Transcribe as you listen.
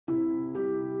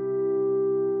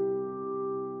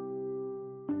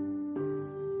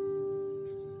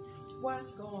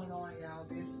What's going on, y'all?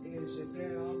 This is your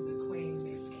girl, the Queen,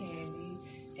 Miss Candy,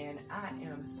 and I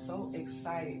am so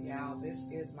excited, y'all. This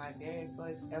is my very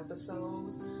first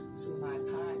episode to my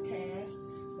podcast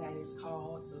that is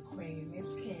called The Queen,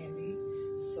 Miss Candy.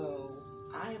 So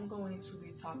I am going to be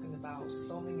talking about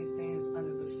so many things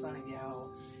under the sun, y'all.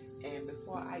 And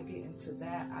before I get into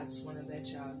that, I just want to let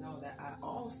y'all know that I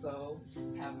also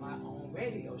have my own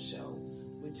radio show,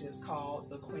 which is called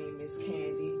The Queen, Miss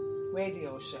Candy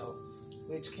Radio Show,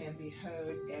 which can be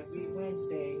heard every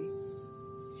Wednesday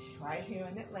right here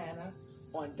in Atlanta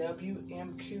on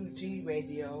WMQG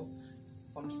Radio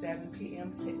from 7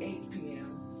 p.m. to 8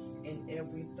 p.m. and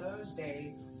every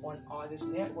Thursday on Artist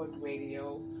Network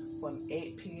Radio from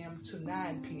 8 p.m. to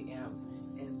 9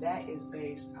 p.m. and that is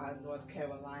based out of North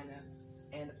Carolina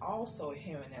and also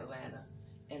here in Atlanta.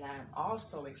 And I'm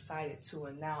also excited to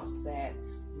announce that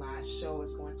my show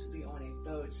is going to be on a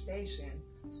third station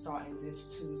starting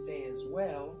this Tuesday as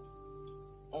well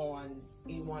on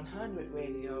E100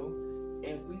 Radio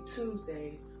every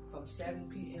Tuesday from 7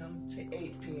 p.m. to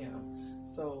 8 p.m.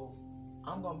 So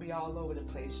I'm going to be all over the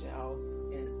place, y'all.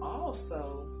 And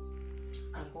also,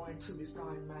 I'm going to be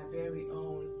starting my very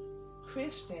own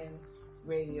Christian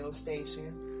radio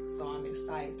station. So I'm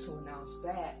excited to announce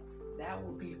that. That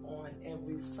will be on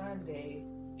every Sunday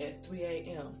at 3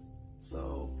 a.m.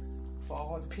 So for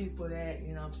all the people that,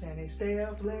 they stay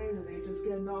up late or they just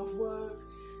getting off work,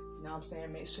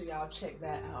 make sure y'all check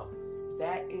that out.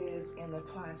 That is in the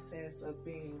process of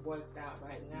being worked out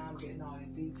right now. I'm getting all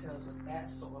the details with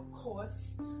that. So of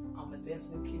course, I'm going to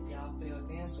definitely keep y'all filled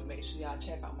in. So make sure y'all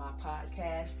check out my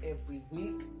podcast every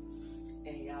week.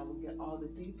 And y'all will get all the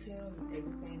details and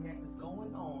everything that is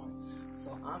going on.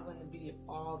 So I'm going to be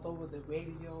all over the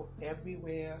radio,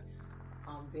 everywhere.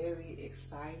 I'm very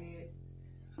excited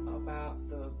about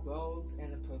the growth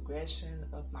and the progression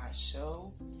of my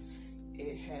show.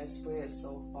 It has spread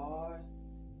so far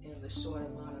in the short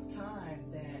amount of time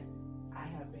that I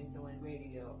have been doing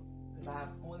radio. Because I've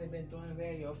only been doing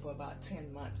radio for about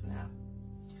 10 months now.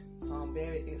 So I'm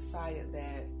very excited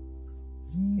that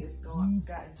it's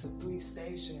gotten to 3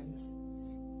 stations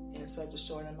in such a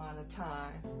short amount of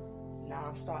time. Now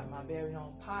I'm starting my very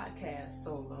own podcast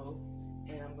solo,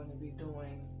 and I'm going to be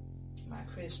doing my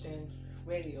Christian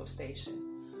radio station.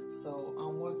 So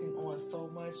I'm working on so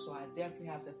much, so I definitely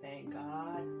have to thank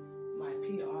God, my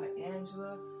PR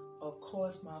Angela, of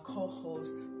course my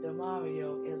co-host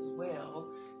Demario as well.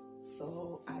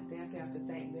 So I definitely have to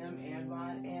thank them and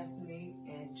Ron Anthony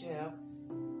and Jeff.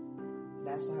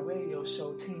 That's my radio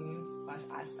show team.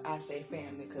 I say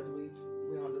family because we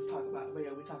don't just talk about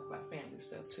radio, we talk about family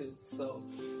stuff too. So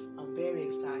I'm very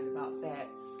excited about that.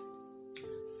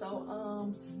 So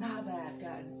now that I've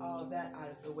gotten all that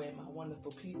out of the way, my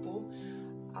wonderful people,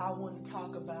 I want to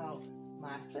talk about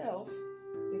myself,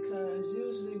 because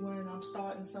usually when I'm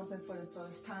starting something for the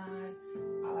first time,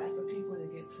 I like for people to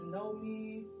get to know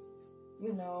me,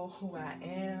 who I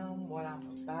am, what I'm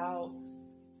about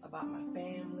my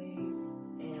family,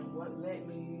 and what led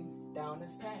me down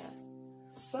this path.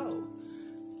 So,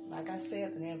 like I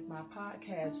said, the name of my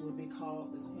podcast will be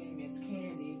called The Queen, Miss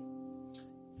Candy.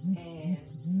 And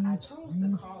I chose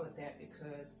to call it that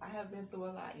because I have been through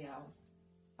a lot, y'all.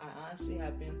 I honestly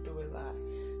have been through a lot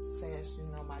since,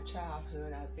 my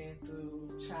childhood. I've been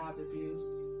through child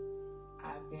abuse.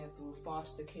 I've been through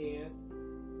foster care.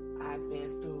 I've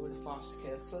been through the foster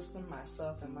care system,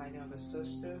 myself and my younger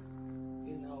sister.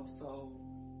 So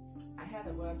I had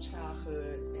a rough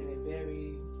childhood and a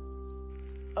very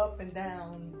up and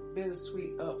down,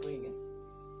 bittersweet upbringing.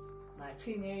 My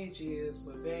teenage years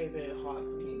were very, very hard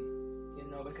for me,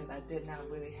 because I did not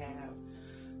really have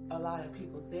a lot of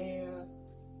people there.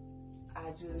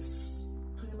 I just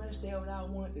pretty much did what I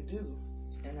wanted to do.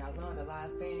 And I learned a lot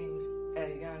of things at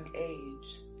a young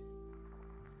age.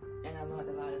 And I learned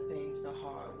a lot of things the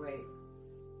hard way.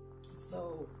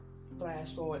 So,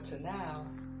 flash forward to now,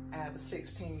 I have a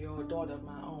 16-year-old daughter of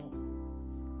my own.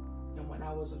 And when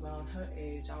I was around her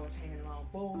age, I was hanging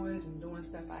around boys and doing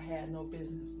stuff I had no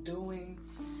business doing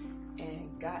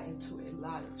and got into a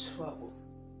lot of trouble.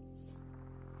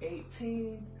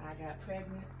 18, I got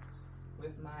pregnant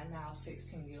with my now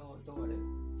 16-year-old daughter.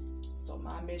 So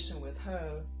my mission with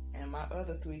her and my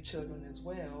other 3 children as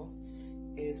well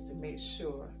is to make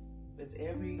sure with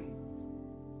every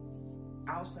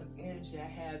ounce of energy I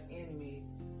have in me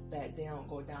that they don't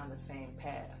go down the same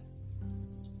path.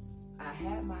 I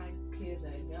had my kids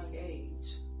at a young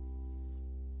age,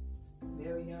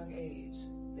 very young age.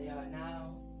 They are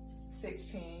now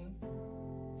 16,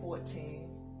 14,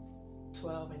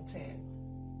 12, and 10.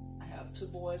 I have 2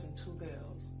 boys and 2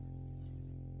 girls.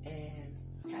 And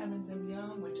having them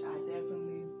young, which I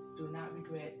definitely do not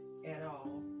regret at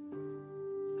all.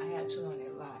 I had to learn a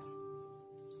lot.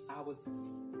 I was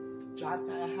dropped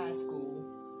out of high school,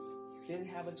 didn't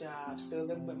have a job, still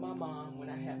living with my mom when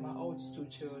I had my oldest two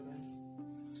children.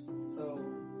 So,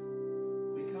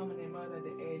 becoming a mother at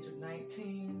the age of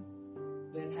 19,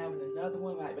 then having another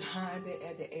one right behind it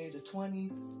at the age of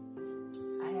 20,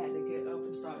 I had to get up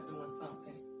and start doing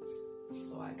something.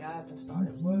 So I got up and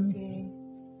started working,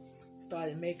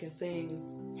 started making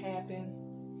things happen,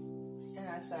 and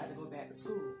I decided to go back to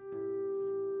school.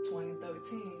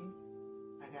 2013,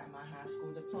 I got my high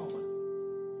school diploma.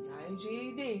 Not a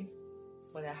GED,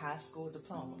 but a high school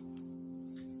diploma.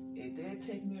 It did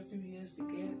take me a few years to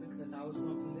get it because I was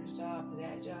going from this job to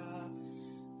that job.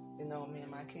 You know, me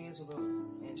and my kids were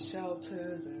in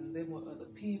shelters and living with other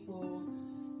people.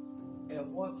 At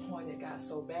one point, it got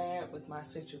so bad with my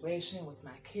situation, with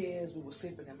my kids. We were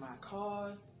sleeping in my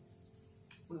car.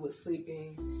 We were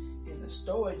sleeping in the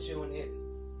storage unit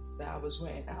that I was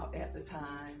renting out at the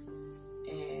time.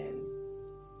 And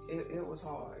it was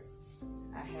hard.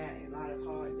 I had a lot of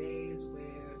hard days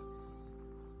where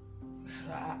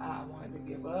I wanted to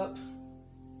give up.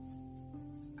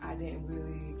 I didn't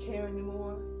really care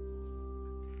anymore.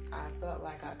 I felt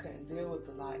like I couldn't deal with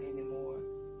a lot anymore.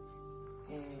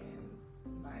 And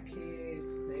my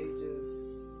kids, they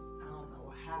just, I don't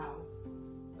know how,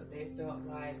 but they felt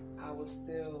like I was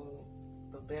still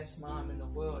the best mom in the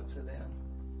world to them.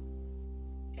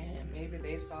 And maybe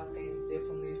they saw things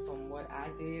differently from what I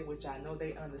did, which I know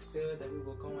they understood that we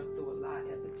were going through a lot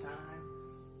at the time.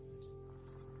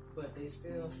 But they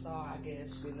still saw, I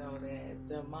guess, you know, that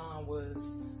their mom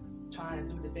was trying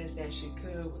to do the best that she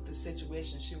could with the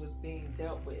situation she was being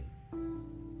dealt with,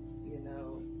 you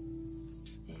know.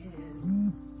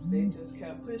 And they just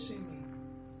kept pushing me.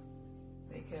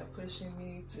 They kept pushing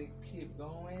me to keep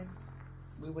going.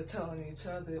 We were telling each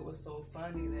other it was so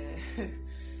funny that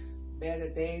better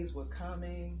days were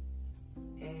coming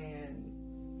and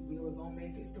we were going to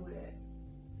make it through that.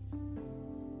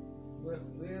 What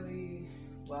really,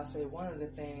 well, I say one of the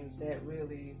things that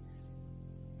really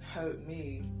hurt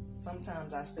me,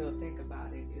 sometimes I still think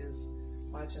about it, is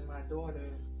watching my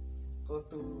daughter go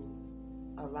through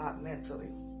a lot mentally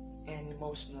and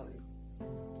emotionally.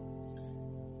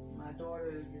 My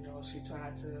daughter, you know, she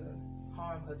tried to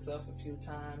harm herself a few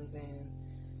times and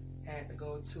had to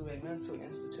go to a mental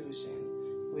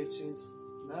institution, which is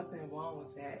nothing wrong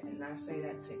with that. And I say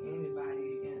that to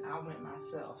anybody, and I went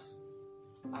myself.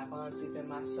 I've honestly been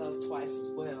myself twice as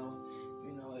well.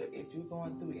 You know, if you're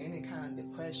going through any kind of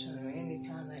depression or any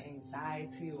kind of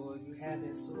anxiety or you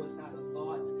having suicidal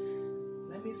thoughts,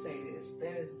 let me say this,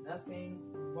 there is nothing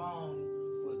wrong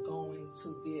with going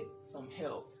to get some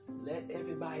help. Let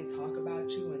everybody talk about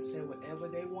you and say whatever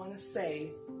they want to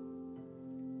say.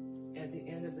 At the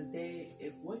end of the day,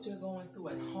 if what you're going through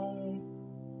at home,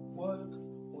 work,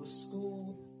 or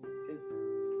school is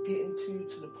getting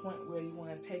to the point where you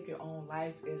want to take your own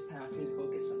life, it's time for you to go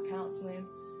get some counseling,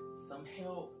 some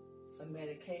help, some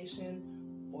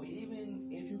medication, or even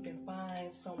if you can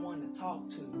find someone to talk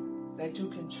to that you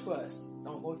can trust.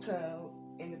 Don't go tell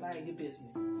anybody your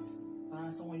business.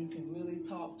 Find someone you can really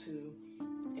talk to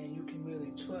and you can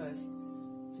really trust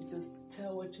to just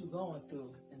tell what you're going through.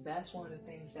 And that's one of the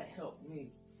things that helped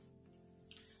me.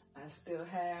 I still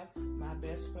have my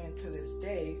best friend to this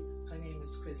day. Her name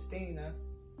is Christina.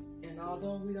 And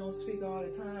although we don't speak all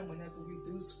the time, whenever we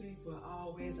do speak, we're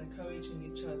always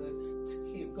encouraging each other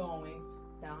to keep going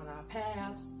down our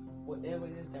paths, whatever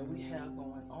it is that we have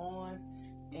going on.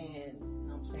 And you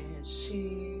know what I'm saying,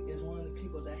 she is one of the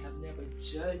people that have never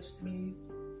judged me,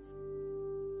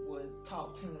 would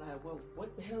talk to me like, well,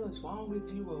 what the hell is wrong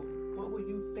with you, or what were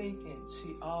you thinking?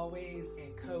 She always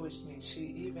encouraged me. She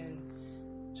even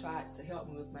tried to help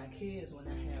me with my kids when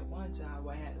I had one job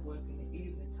where I had to work in the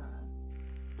evening time.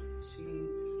 She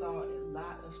saw a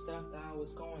lot of stuff that I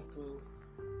was going through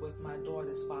with my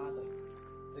daughter's father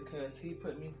because he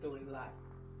put me through a lot.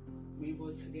 We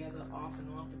were together off and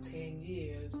on for 10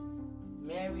 years,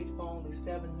 married for only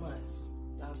 7 months.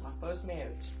 That was my first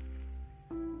marriage.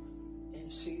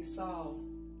 And she saw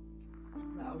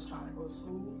that I was trying to go to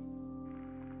school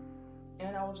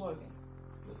and I was working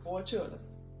with 4 children.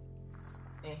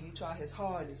 And he tried his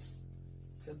hardest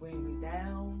to bring me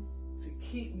down, to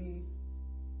keep me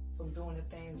from doing the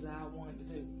things that I wanted to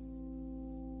do,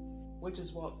 which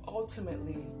is what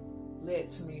ultimately led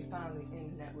to me finally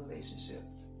ending that relationship,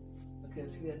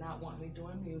 because he did not want me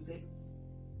doing music.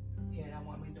 He did not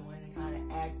want me doing any kind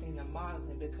of acting or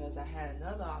modeling, because I had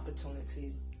another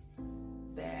opportunity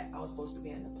that I was supposed to be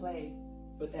in the play,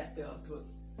 but that fell through.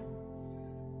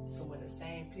 So when the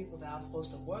same people that I was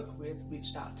supposed to work with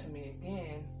reached out to me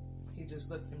again, he just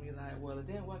looked at me like, well, it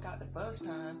didn't work out the first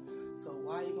time, so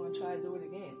why are you going to try to do it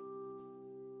again?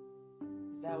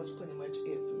 That was pretty much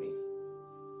it for me.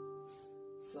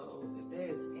 So if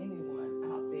there's anyone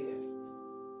out there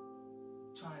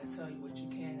trying to tell you what you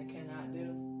can and cannot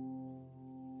do,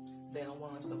 they don't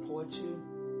want to support you,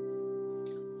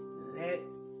 let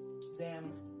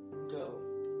them go.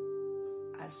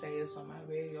 I say this on my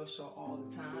radio show all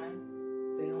the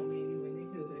time. They don't mean you any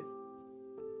good.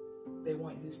 They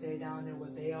want you to stay down there where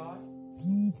they are.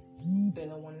 They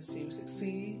don't want to see you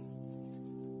succeed.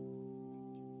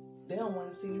 They don't want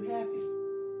to see you happy.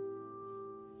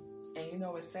 And you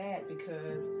know, it's sad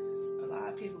because a lot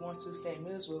of people want you to stay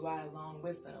miserable right along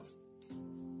with them.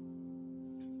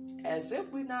 As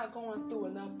if we're not going through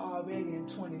enough already in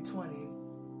 2020.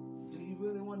 Do you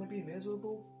really want to be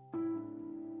miserable?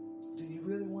 Do you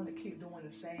really want to keep doing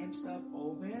the same stuff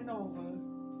over and over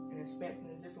and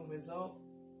expecting a different result?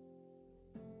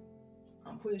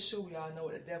 I'm pretty sure we all know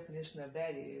what the definition of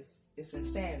that is. It's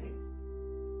insanity.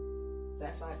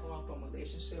 That's like going from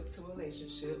relationship to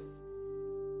relationship,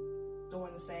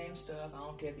 doing the same stuff. I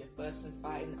don't care if you're fussing,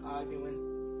 fighting,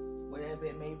 arguing, whatever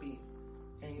it may be,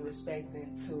 and you're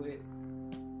expecting to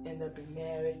end up in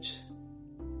marriage,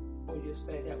 or you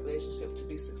expect that relationship to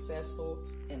be successful.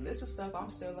 And this is stuff I'm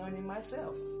still learning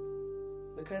myself,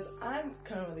 because I'm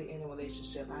currently in a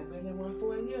relationship. I've been in one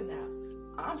for a year now.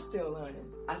 I'm still learning.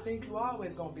 I think you're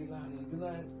always going to be learning.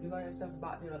 You learn stuff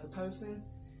about the other person.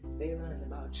 They learn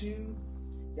about you.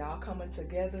 Y'all coming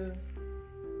together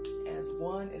as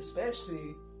one,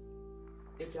 especially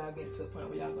if y'all get to the point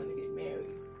where y'all going to get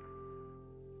married.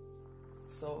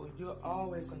 So you're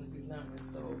always going to be learning.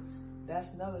 So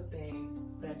that's another thing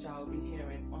that y'all will be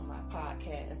hearing on my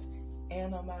podcast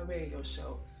and on my radio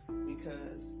show,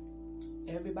 because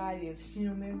everybody is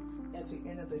human at the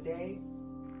end of the day.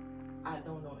 I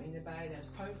don't know anybody that's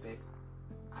perfect.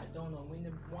 I don't know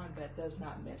anyone that does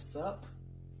not mess up.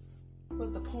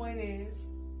 But the point is,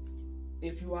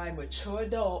 if you are a mature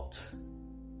adult,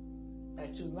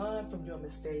 that you learn from your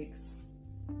mistakes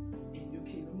and you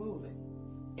keep it moving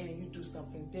and you do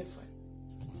something different.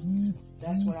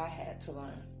 That's what I had to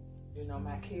learn. You know,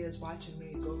 my kids watching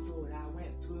me go through what I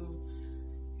went through.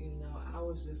 You know, I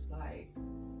was just like,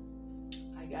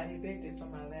 I got evicted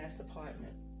from my last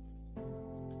apartment.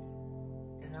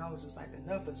 And I was just like,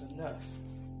 enough is enough.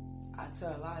 I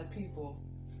tell a lot of people,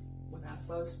 when I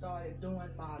first started doing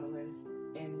modeling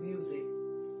and music,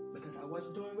 because I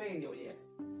wasn't doing radio yet,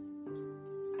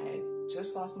 I had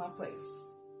just lost my place.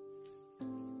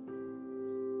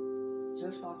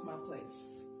 Just lost my place.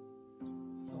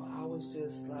 So I was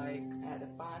just like, I had to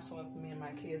find somewhere for me and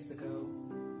my kids to go.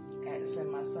 I had to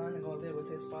send my son to go live with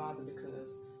his father,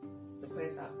 because the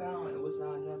place I found, it was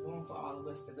not enough room for all of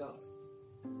us to go.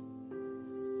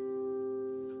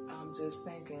 I'm just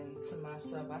thinking to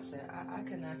myself, I said, I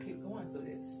cannot keep going through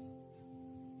this.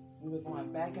 We were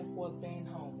going back and forth being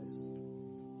homeless,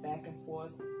 back and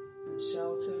forth in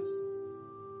shelters.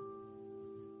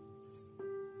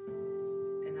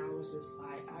 And I was just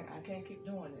like, I can't keep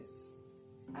doing this.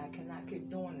 I cannot keep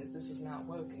doing this. This is not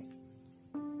working.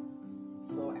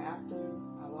 So after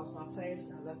I lost my place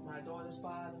and I left my daughter's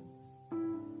father,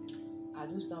 I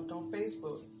just jumped on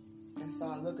Facebook and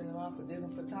started looking around for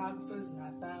different photographers, and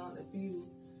I found a few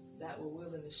that were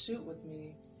willing to shoot with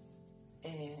me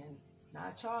and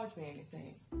not charge me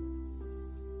anything.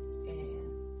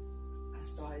 And I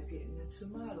started getting into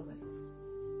modeling.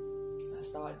 I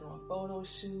started doing photo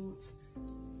shoots,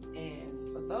 and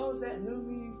for those that knew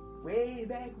me way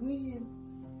back when,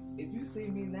 if you see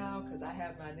me now, because I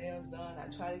have my nails done, I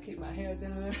try to keep my hair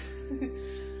done,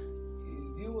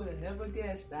 you would have never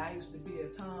guessed that I used to be a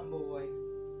tomboy,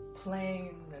 playing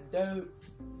in the dirt,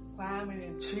 climbing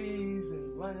in trees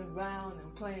and running around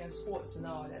and playing sports and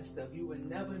all that stuff. You would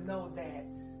never know that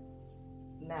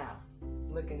now,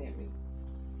 looking at me.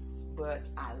 But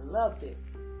I loved it.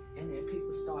 And then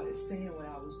people started seeing what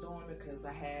I was doing, because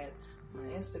I had my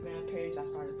Instagram page. I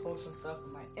started posting stuff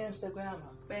on my Instagram,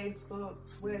 my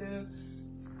Facebook, Twitter,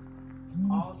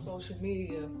 all social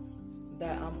media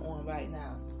that I'm on right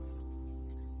now.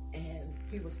 And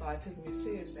people started taking me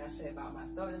seriously. I said about my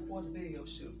third and fourth video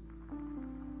shoot,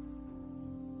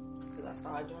 because I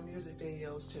started doing music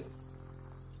videos too.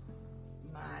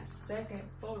 My second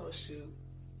photo shoot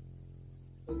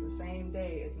was the same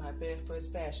day as my very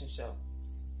first fashion show.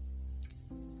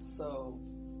 So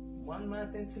 1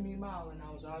 month into me modeling,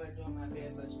 I was already doing my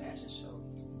very first fashion show.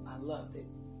 I loved it.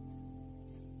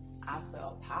 I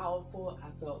felt powerful. I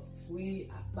felt free.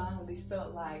 I finally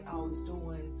felt like I was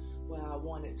doing what I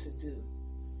wanted to do.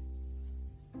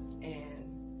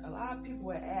 And a lot of people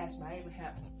would ask me, I even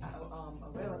have a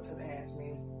relative ask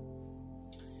me,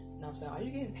 and I'm saying, are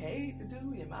you getting paid to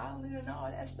do your modeling and all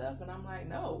that stuff? And I'm like,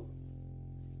 no.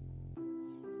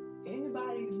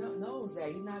 Anybody knows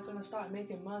that you're not going to start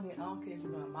making money. I don't care if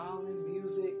you're doing modeling,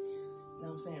 music, you know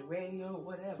what I'm saying, radio,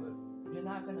 whatever. You're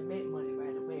not going to make money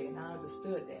right away. And I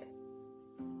understood that.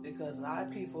 Because a lot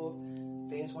of people,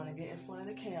 they just want to get in front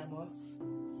of the camera.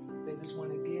 They just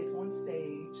want to get on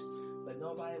stage. But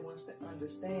nobody wants to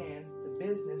understand the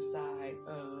business side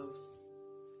of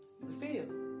the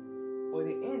field or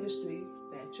the industry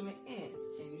that you're in.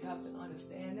 And you have to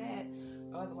understand that.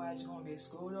 Otherwise, you're going to get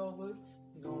screwed over.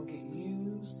 You're going to get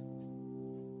used.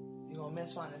 You're going to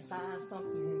mess around and sign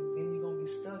something. And then you're going to be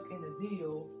stuck in a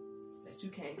deal that you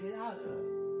can't get out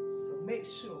of. So make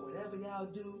sure, whatever y'all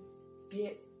do,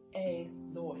 get a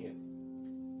lawyer.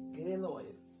 Get a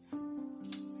lawyer.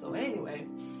 So anyway,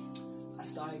 I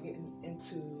started getting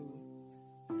into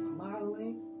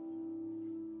modeling.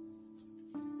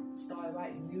 Started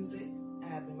writing music. I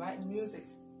have been writing music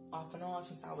off and on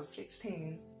since I was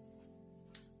 16.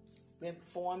 Been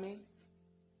performing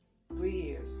 3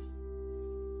 years.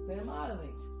 Been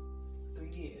modeling 3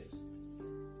 years.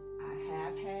 I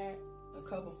have had a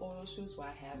couple photo shoots where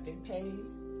I have been paid.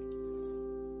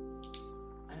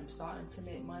 I'm starting to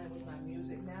make money with my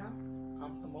music now.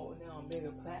 I'm promoting it on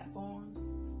bigger platforms.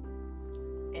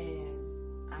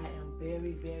 And I am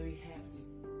very, very happy.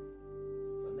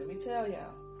 But let me tell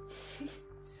y'all.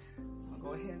 I'm going to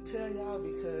go ahead and tell y'all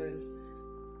because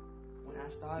when I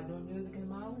started doing music and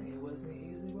modeling, it wasn't an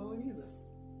easy road either.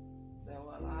 There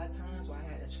were a lot of times where I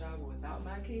had to travel without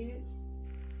my kids.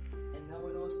 And there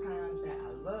were those times that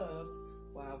I loved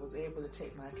where I was able to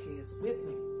take my kids with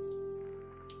me.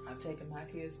 I've taken my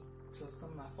kids to some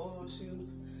of my photo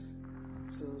shoots,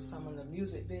 to some of the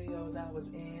music videos I was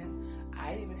in.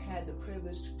 I even had the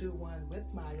privilege to do one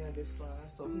with my youngest son,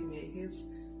 so he made his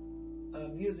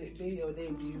music video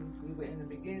debut. We were in the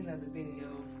beginning of the video.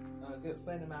 A good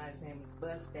friend of mine, his name is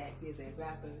Buzzback. He's a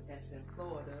rapper that's in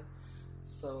Florida.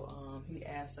 So he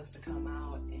asked us to come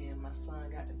out, and my son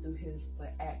got to do his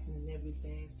acting and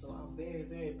everything. So I'm very,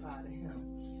 very proud of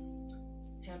him.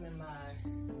 Him and my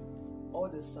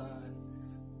oldest son,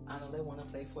 I know they want to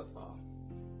play football.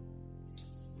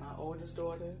 My oldest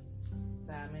daughter,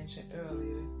 that I mentioned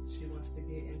earlier, she wants to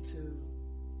get into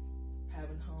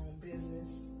having home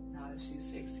business. Now that she's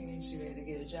 16, she's ready to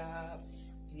get a job.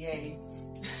 Yay.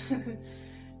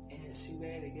 And she's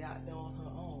ready to get out there on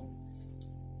her own.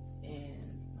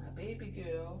 And my baby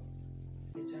girl,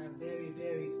 which I'm very,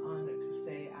 very honored to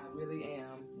say I really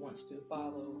am, wants to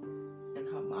follow in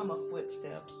her mama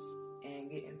footsteps and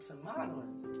get into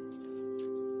modeling.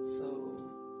 So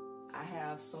I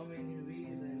have so many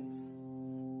reasons,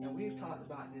 and we've talked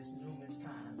about this numerous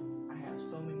times. I have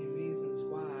so many reasons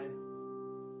why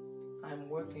I'm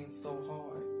working so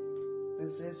hard.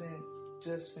 This isn't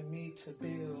just for me to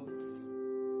build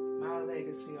my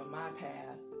legacy or my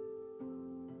path.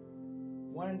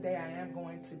 One day I am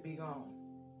going to be gone.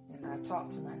 And I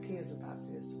talked to my kids about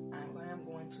this. I am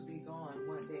going to be gone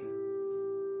one day.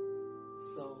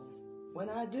 So when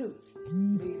I do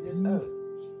leave this earth,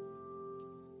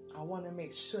 I want to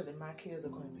make sure that my kids are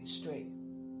going to be straight.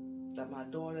 That my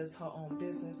daughter's her own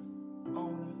business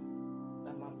owner.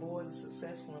 That my boys are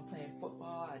successful in playing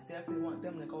football. I definitely want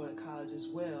them to go to college as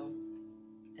well.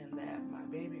 And that my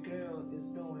baby girl is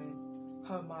doing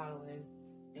her modeling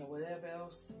and whatever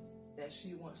else that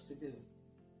she wants to do.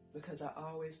 Because I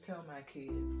always tell my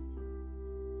kids,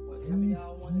 whatever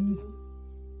y'all want to do,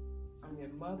 I'm your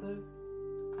mother.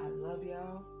 I love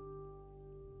y'all.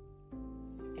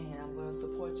 And I'm going to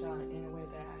support y'all in any way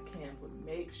that I can. But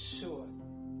make sure,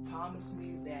 promise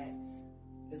me that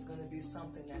it's going to be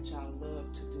something that y'all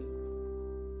love to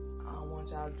do. I don't want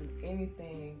y'all to do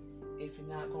anything if you're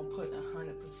not going to put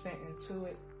 100% into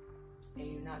it and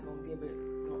you're not going to give it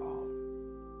your all.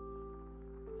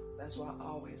 That's what I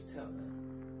always tell them.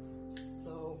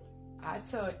 So I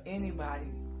tell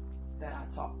anybody that I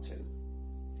talk to,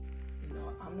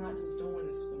 I'm not just doing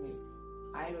this for me.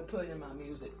 I even put it in my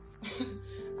music.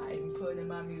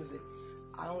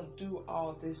 I don't do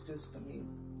all this just for me.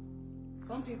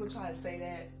 Some people try to say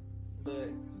that, but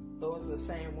those are the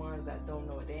same ones that don't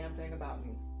know a damn thing about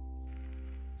me.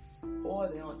 Or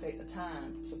they don't take the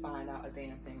time to find out a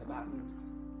damn thing about me.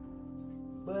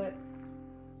 But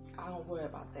I don't worry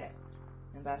about that.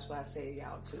 And that's why I say to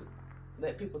y'all too.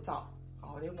 Let people talk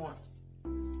all they want.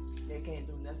 They can't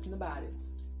do nothing about it.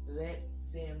 Let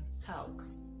them talk.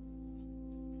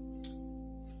 You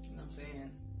know what I'm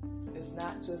saying? It's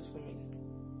not just for me.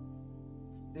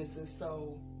 This is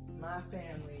so my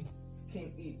family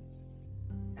can eat.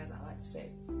 as I like to say,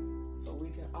 so we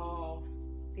can all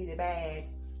get a bag,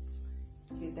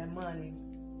 get that money,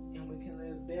 and we can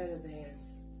live better than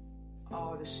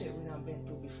all the shit we done been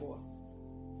through before.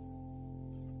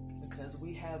 Because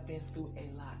we have been through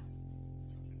a lot.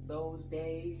 Those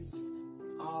days,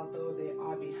 although they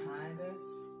are behind us,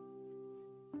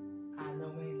 I know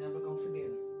we ain't never gonna forget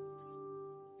them.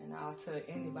 And I'll tell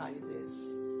anybody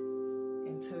this,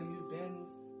 until you've been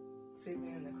sitting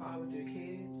in the car with your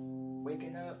kids,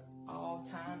 waking up all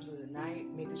times of the night,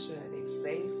 making sure that they're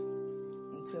safe,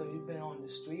 until you've been on the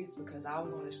streets, because I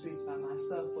was on the streets by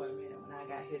myself for a minute when I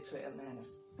got here to Atlanta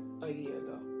a year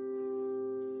ago.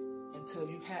 Until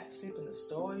you've had to sleep in a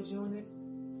storage unit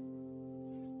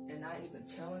and not even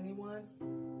tell anyone.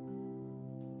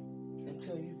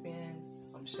 Until you've been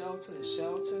from shelter to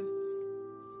shelter.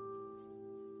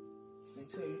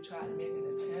 Until you try to make an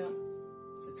attempt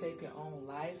to take your own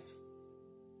life.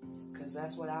 Because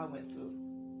that's what I went through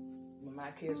when my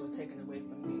kids were taken away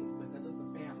from me because of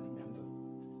a family member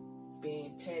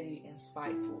being petty and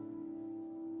spiteful.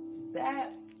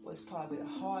 That was probably the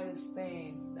hardest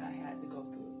thing that I had to go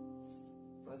through.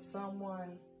 For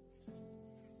someone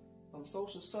from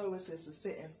social services to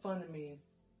sit in front of me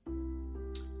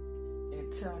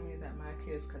and tell me that my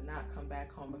kids could not come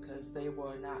back home because they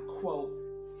were not, quote,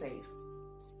 safe.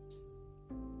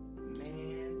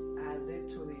 Man, I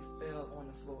literally fell on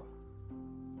the floor.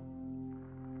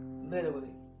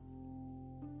 Literally.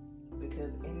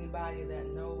 Because anybody that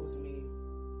knows me,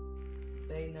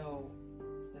 they know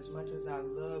as much as I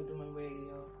love doing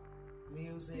radio,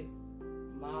 music,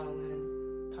 modeling,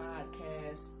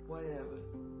 podcasts, whatever,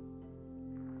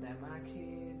 that my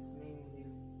kids mean the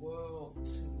world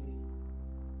to me.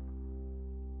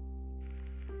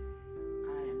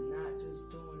 I am not just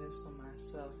doing this for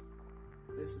myself.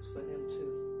 This is for them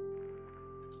too.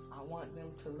 I want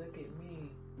them to look at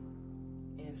me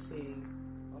and see,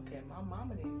 okay, my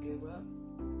mama didn't give up.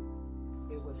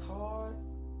 It was hard.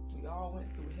 We all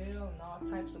went through hell and all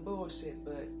types of bullshit,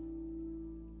 but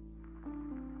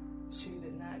she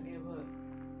did not give up.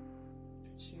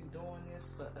 She doing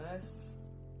this for us.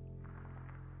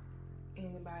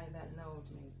 Anybody that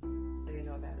knows me, they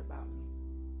know that about me.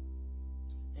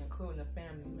 Including a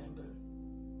family member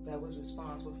that was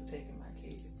responsible for taking my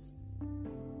kids.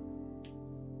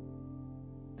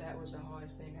 That was the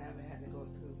hardest thing I ever had to go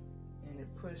through. And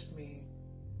it pushed me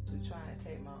to try and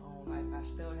take my own life. I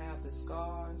still have the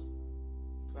scars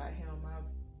right here on my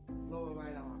lower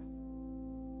right arm.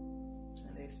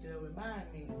 And they still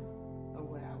remind me of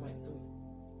what I went through.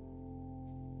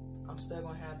 I'm still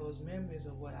going to have those memories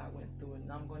of what I went through,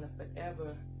 and I'm going to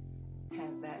forever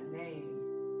have that name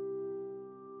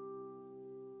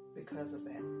because of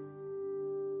that.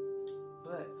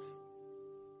 But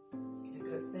the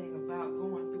good thing about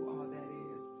going through all that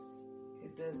is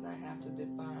it does not have to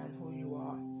define who you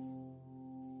are.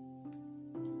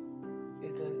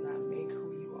 It does not make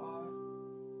who you are.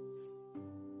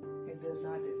 It does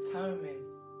not determine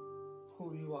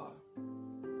who you are.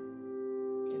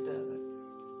 It doesn't.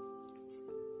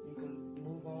 You can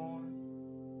move on,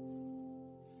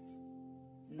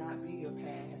 not be your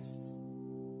past,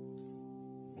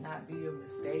 not be your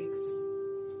mistakes,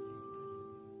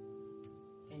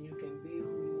 and you can be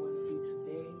who you want to be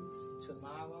today,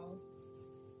 tomorrow,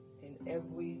 and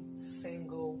every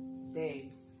single day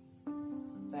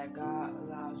that God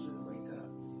allows you to wake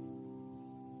up.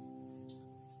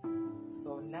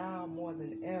 So now more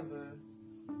than ever,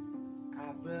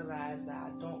 I've realized that I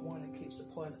don't want to keep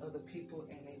supporting other people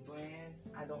and their brand.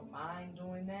 I don't mind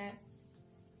doing that.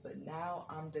 But now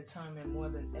I'm determined more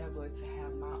than ever to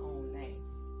have my own name.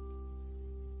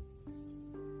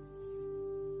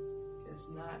 It's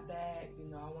not that,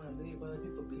 I want to leave other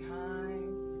people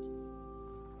behind,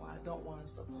 or I don't want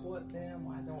to support them,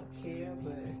 or I don't care,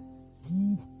 but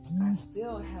I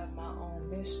still have my own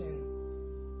mission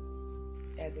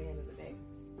at the end of the day.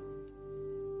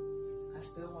 I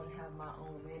still want to have my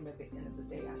own name at the end of the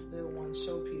day. I still want to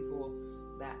show people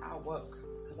that I work,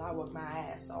 because I work my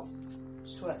ass off.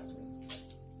 Trust me.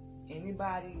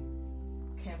 Anybody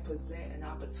can present an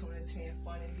opportunity in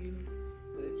front of you,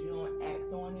 but if you don't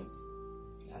act on it,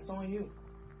 that's on you.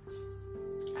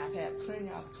 I've had plenty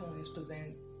of opportunities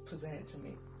presented to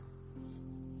me,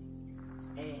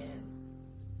 and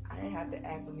I didn't have to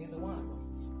act on either one of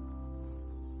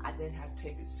them. I didn't have to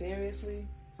take it seriously,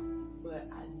 but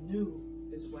I knew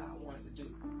is what I wanted to do.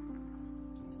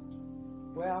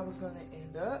 Where I was going to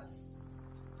end up,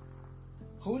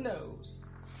 who knows?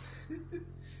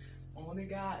 Only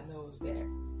God knows that.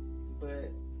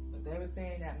 But with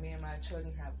everything that me and my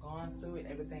children have gone through and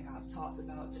everything I've talked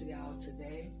about to y'all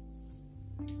today,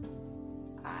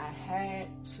 I had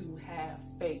to have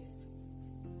faith.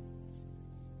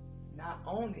 Not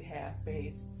only have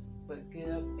faith, but give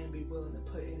and be willing to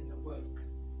put in the work.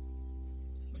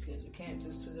 Because you can't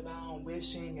just sit around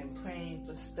wishing and praying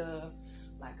for stuff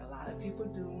like a lot of people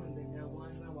do, and then they're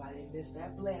wondering why they missed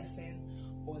that blessing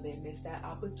or they missed that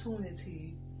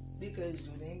opportunity because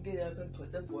you didn't get up and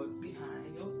put the work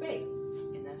behind your faith.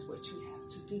 And that's what you have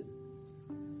to do.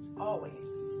 Always.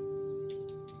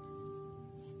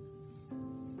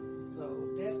 So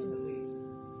I'm definitely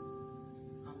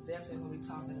going to be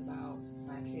talking about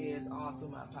my kids all through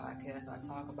my podcast. I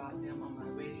talk about them on my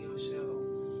radio show,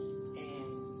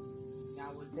 and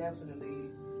y'all will definitely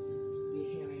be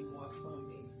hearing more from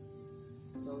me.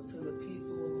 So to the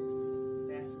people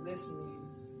that's listening,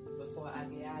 before I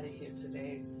get out of here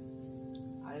today,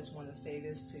 I just want to say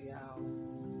this to y'all.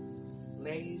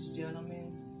 Ladies,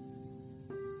 gentlemen,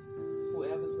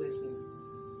 whoever's listening,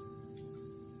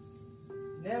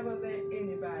 never let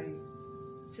anybody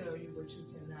tell you what you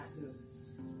cannot do.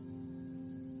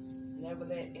 Never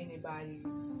let anybody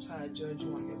try to judge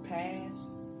you on your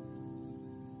past.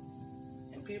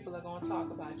 And people are going to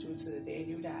talk about you till the day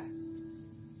you die.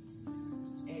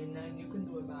 Ain't nothing you can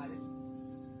do about it.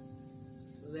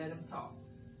 Let them talk.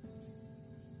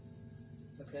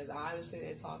 Because obviously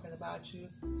they're talking about you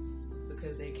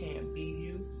because they can't be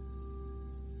you.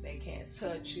 They can't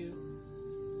touch you.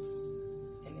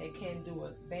 And they can't do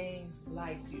a thing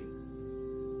like you.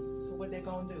 So what they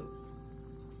going to do?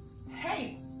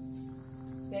 Hate.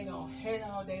 They're going to hate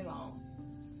all day long.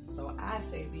 So I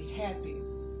say be happy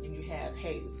when you have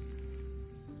haters.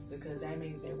 Because that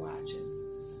means they're watching.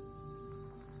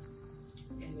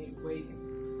 And they're waiting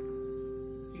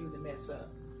for you to mess up.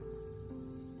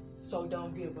 So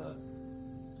don't give up.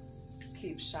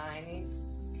 Keep shining.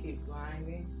 Keep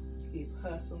grinding. Keep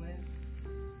hustling.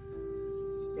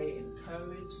 Stay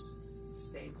encouraged.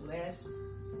 Stay blessed.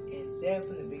 And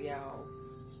definitely, y'all,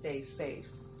 stay safe.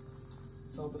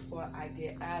 So before I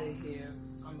get out of here,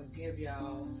 I'm going to give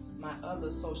y'all my other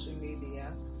social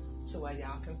media to where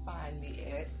y'all can find me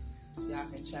at. So y'all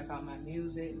can check out my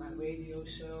music, my radio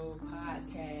show,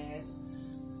 podcast,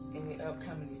 any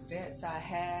upcoming events I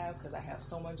have, because I have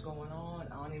so much going on.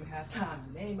 I don't even have time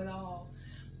to name it all.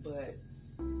 But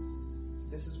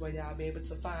this is where y'all be able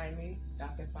to find me.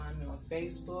 Y'all can find me on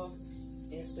Facebook,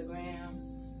 Instagram,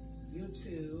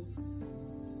 YouTube,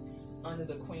 under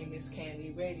the Queen Miss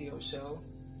Candy radio show.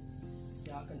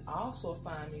 Y'all can also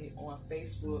find me on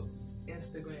Facebook,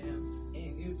 Instagram,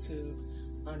 and YouTube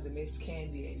under Miss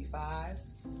Candy 85.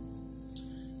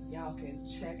 Y'all can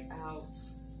check out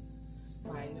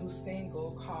my new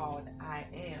single called I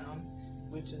Am,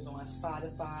 which is on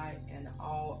Spotify and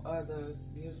all other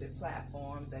music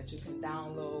platforms that you can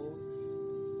download,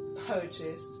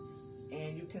 purchase,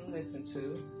 and you can listen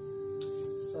to.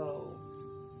 So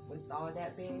with all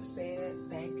that being said,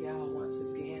 thank y'all once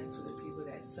again to the people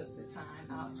that took the time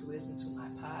out to listen to my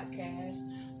podcast.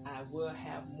 I will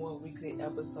have more weekly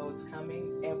episodes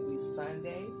coming every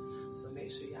Sunday. So make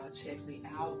sure y'all check me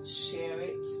out, share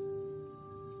it,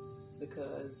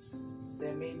 because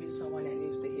there may be someone that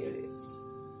needs to hear this.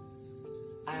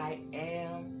 I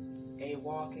am a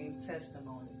walking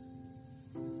testimony.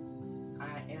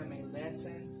 I am a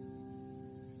lesson,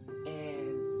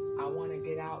 and I want to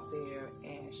get out there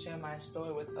and share my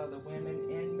story with other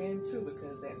women and men too,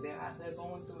 because they're out there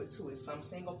going through it too. It's some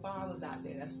single fathers out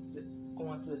there that's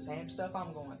going through the same stuff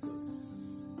I'm going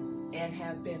through and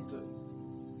have been through.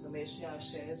 So make sure y'all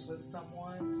share this with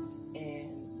someone,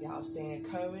 and y'all stay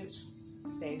encouraged,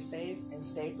 stay safe, and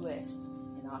stay blessed.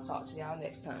 And I'll talk to y'all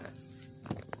next time.